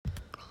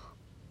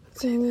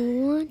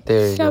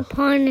Once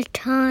upon a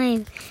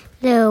time,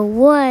 there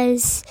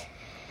was.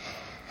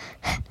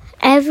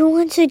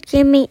 Everyone should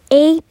give me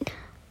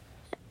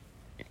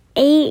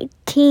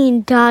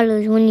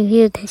 $18 when you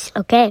hear this,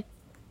 okay?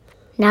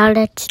 Now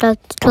let's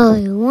start the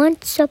story.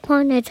 Once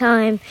upon a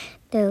time,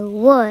 there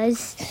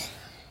was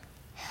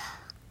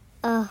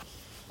a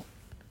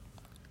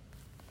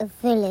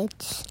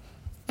village,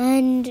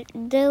 and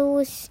there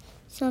was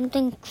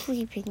something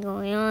creepy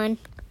going on.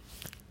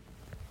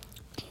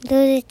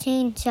 There was a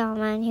chainsaw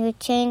man who was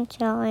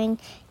chainsawing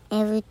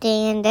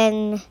everything, and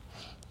then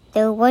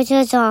there was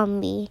a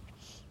zombie,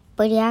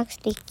 but he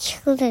actually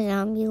killed a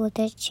zombie with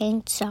a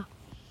chainsaw.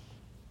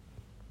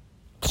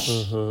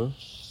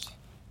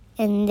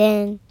 And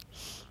then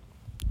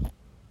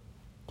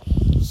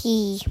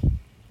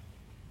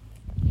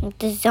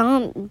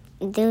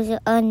there was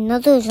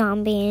another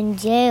zombie in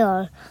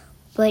jail,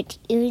 but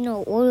it was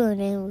no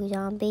ordinary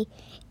zombie.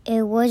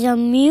 It was a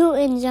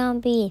mutant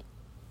zombie.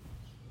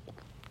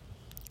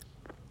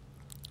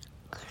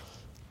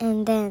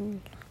 And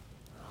then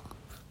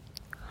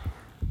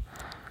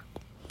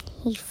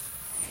he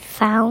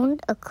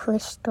found a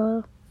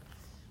crystal.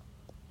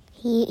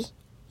 He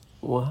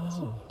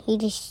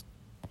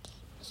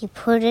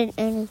put it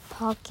in his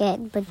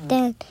pocket, but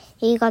then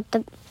he got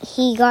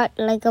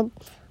like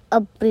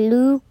a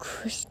blue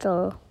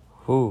crystal.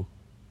 Who?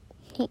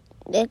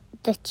 The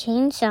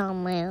chainsaw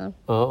man.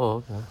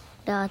 Oh, okay.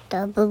 Got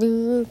the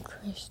blue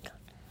crystal,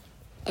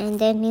 and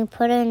then he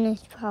put it in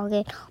his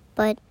pocket,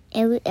 but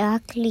it was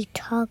actually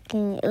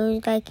talking. It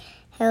was like,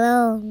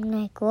 "Hello." I'm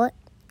like, "What?"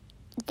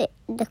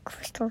 The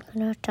crystal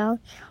cannot talk.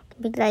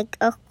 Be like,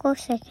 "Of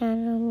course I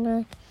can." I'm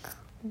like,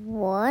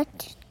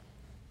 "What?"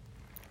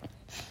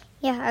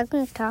 Yeah, I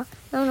can talk.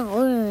 I'm not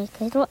ordinary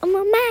crystal. I'm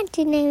an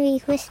imaginary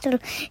crystal,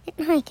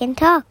 and I can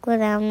talk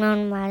without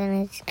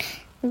non-violence.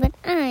 But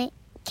I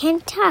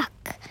can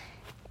talk.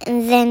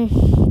 And then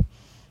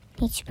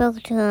he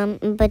spoke to him,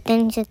 but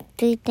then he said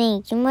 3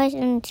 things. You must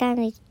understand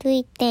these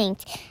 3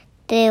 things.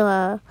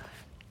 There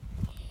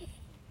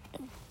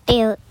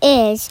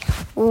is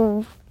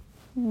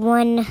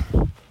one.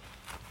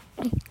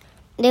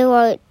 There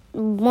were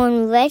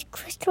one red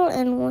crystal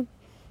and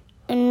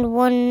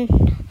one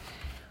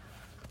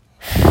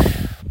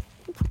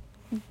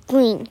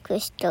green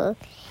crystal.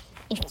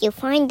 If you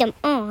find them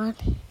all,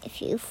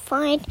 if you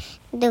find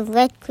the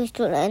red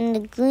crystal and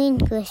the green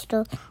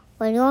crystal,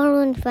 well, you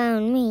already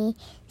found me,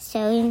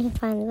 so you need to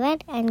find the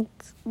red and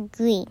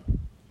green.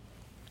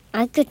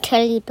 I could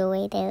tell you the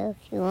way there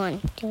if you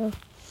want to.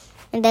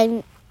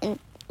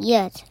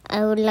 Yes,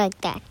 I would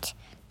like that,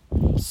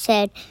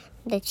 said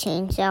the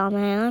chainsaw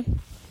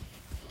man.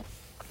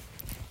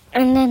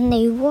 And then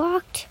they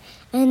walked,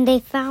 and they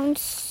found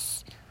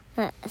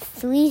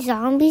 3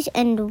 zombies,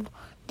 and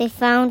they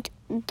found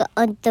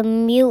the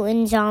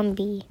mutant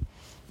zombie.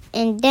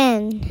 And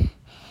then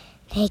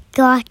they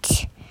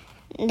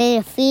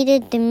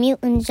defeated the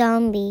mutant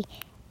zombie.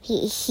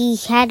 He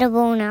had a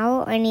bow and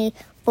arrow, and he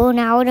bowed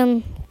out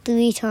him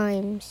 3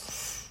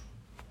 times.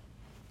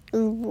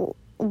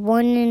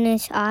 1 in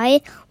his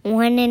eye,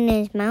 1 in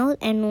his mouth,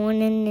 and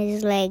 1 in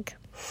his leg.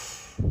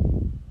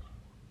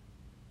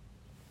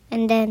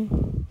 And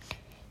then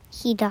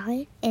he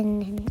died,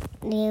 and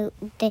then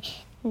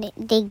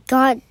they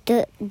got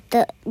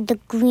the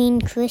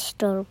green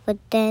crystal, but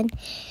then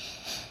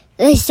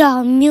they saw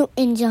a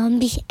mutant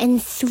zombie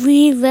and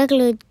 3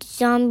 regular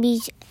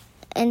zombies,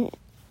 and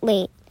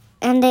they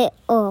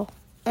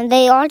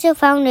also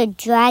found a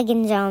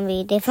dragon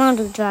zombie. They found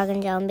a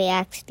dragon zombie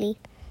actually,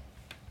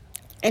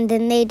 and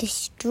then they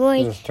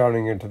destroyed. It's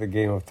turning into the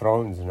Game of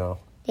Thrones now.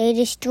 They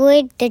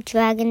destroyed the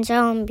dragon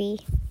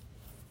zombie,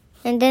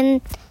 and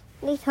then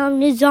they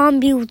found a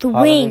zombie with wings.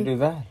 How did they do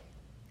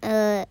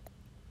that?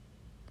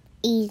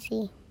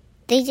 Easy.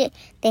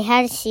 They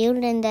had a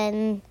shield, and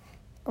then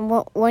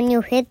when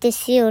you hit the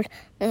shield,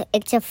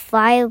 it's a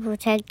fire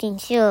protecting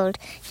shield.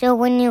 So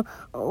when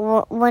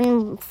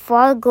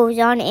fire goes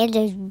on, it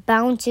just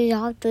bounces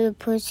off to the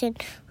person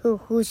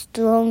who's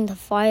throwing the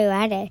fire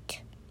at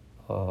it.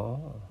 Oh.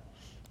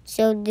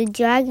 So the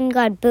dragon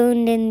got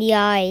burned in the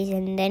eyes,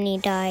 and then he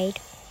died.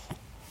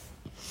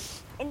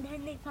 And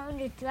then they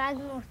found a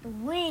dragon with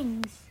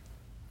wings.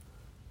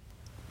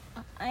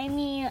 I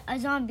mean, a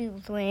zombie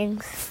with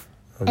wings.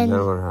 And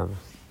then what happened?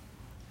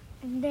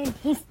 And then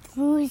he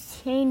threw his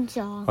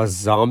chainsaw. A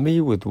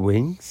zombie with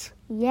wings?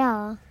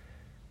 Yeah.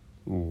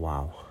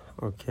 Wow.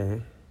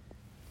 Okay.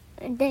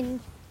 And then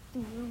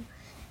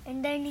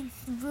he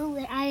threw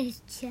it at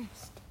his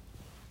chest.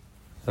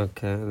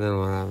 Okay, and then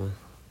what happened?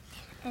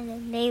 And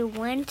then they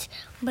went,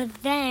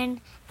 but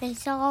then they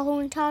saw a whole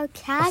entire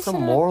castle. What's the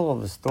moral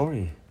of the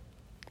story?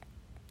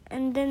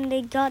 And then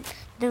they got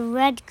the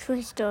red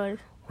crystal.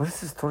 When is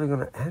the story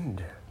going to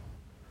end?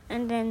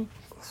 And then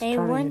they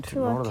went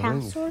to a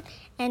castle,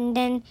 and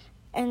then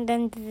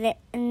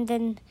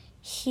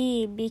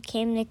he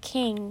became the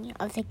king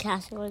of the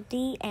castle. At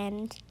the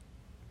end.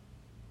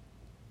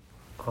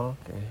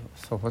 Okay.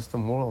 So what's the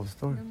moral of the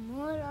story? The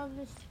moral of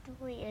the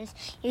story is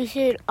you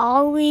should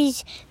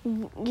always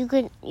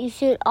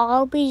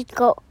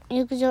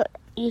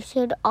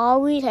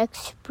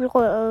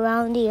explore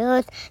around the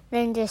earth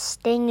than just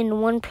staying in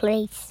one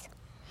place.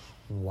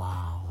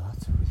 Wow,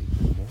 that's a really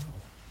good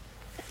moral.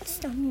 That's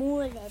the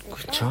moral of the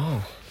Good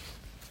job.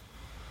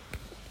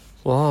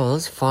 Wow,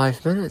 that's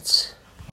 5 minutes.